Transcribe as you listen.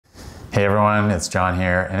Hey everyone, it's John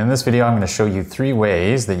here, and in this video I'm going to show you 3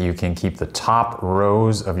 ways that you can keep the top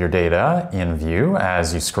rows of your data in view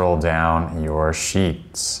as you scroll down your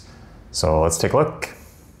sheets. So let's take a look.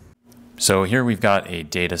 So here we've got a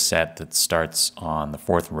data set that starts on the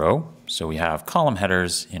 4th row. So we have column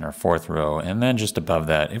headers in our 4th row, and then just above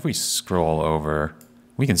that, if we scroll over,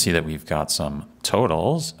 we can see that we've got some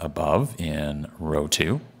totals above in row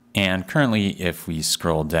 2. And currently, if we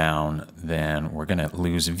scroll down, then we're going to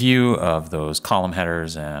lose view of those column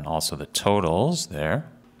headers and also the totals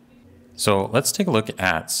there. So let's take a look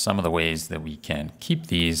at some of the ways that we can keep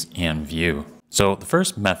these in view. So the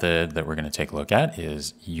first method that we're going to take a look at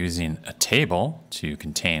is using a table to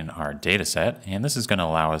contain our data set. And this is going to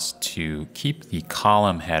allow us to keep the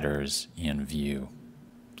column headers in view.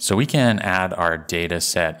 So we can add our data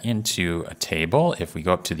set into a table. If we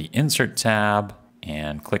go up to the Insert tab,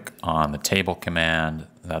 and click on the table command,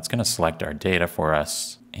 that's going to select our data for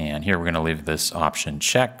us. And here we're going to leave this option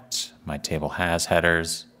checked. My table has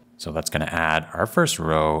headers. So that's going to add our first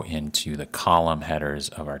row into the column headers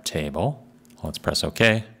of our table. Let's press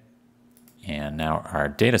OK. And now our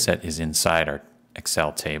data set is inside our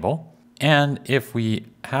Excel table. And if we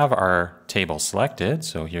have our table selected,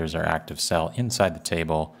 so here's our active cell inside the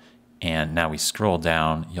table, and now we scroll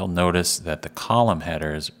down, you'll notice that the column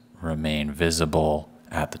headers remain visible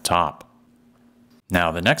at the top.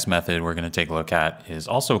 Now the next method we're going to take a look at is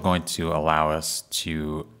also going to allow us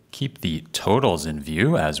to keep the totals in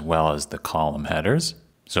view as well as the column headers.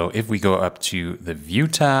 So if we go up to the View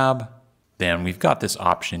tab, then we've got this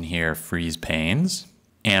option here, Freeze Panes.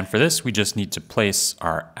 And for this we just need to place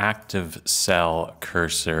our active cell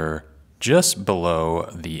cursor just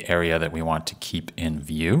below the area that we want to keep in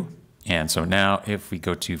view. And so now if we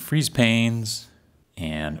go to Freeze Panes,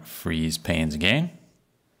 and freeze panes again.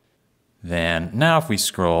 Then now if we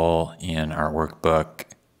scroll in our workbook,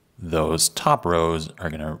 those top rows are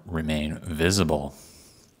going to remain visible.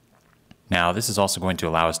 Now this is also going to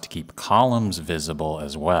allow us to keep columns visible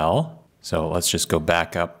as well. So let's just go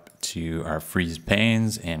back up to our freeze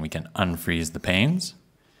panes and we can unfreeze the panes.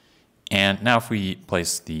 And now if we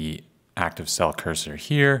place the active cell cursor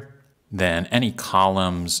here, then any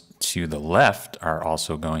columns to the left are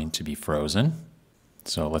also going to be frozen.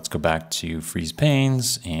 So let's go back to freeze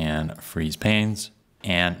panes and freeze panes.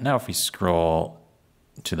 And now if we scroll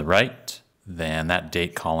to the right, then that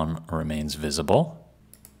date column remains visible.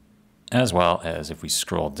 As well as if we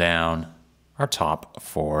scroll down, our top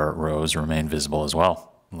 4 rows remain visible as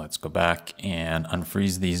well. Let's go back and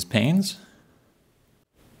unfreeze these panes.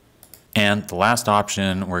 And the last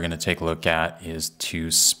option we're going to take a look at is to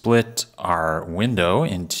split our window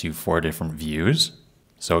into 4 different views.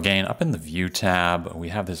 So again, up in the View tab, we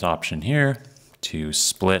have this option here to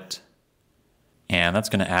split, and that's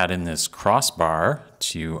going to add in this crossbar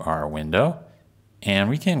to our window.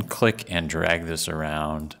 And we can click and drag this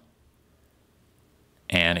around,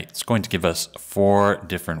 and it's going to give us 4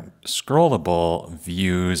 different scrollable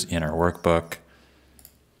views in our workbook.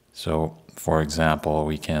 So for example,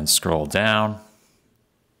 we can scroll down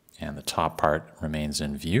and the top part remains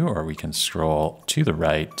in view, or we can scroll to the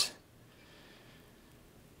right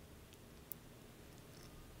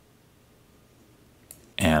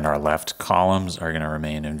and our left columns are going to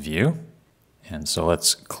remain in view. And so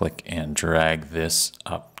let's click and drag this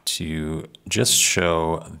up to just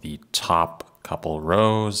show the top couple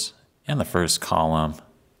rows and the first column.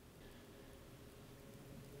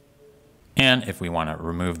 And if we want to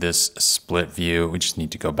remove this split view, we just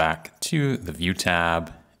need to go back to the View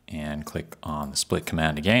tab and click on the split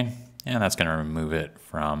command again. And that's going to remove it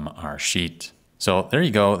from our sheet. So there you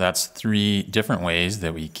go. That's 3 different ways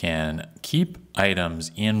that we can keep items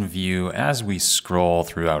in view as we scroll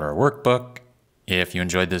throughout our workbook. If you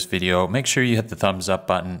enjoyed this video, make sure you hit the thumbs up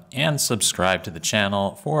button and subscribe to the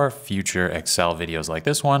channel for future Excel videos like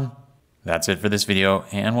this one. That's it for this video,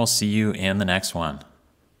 and we'll see you in the next one.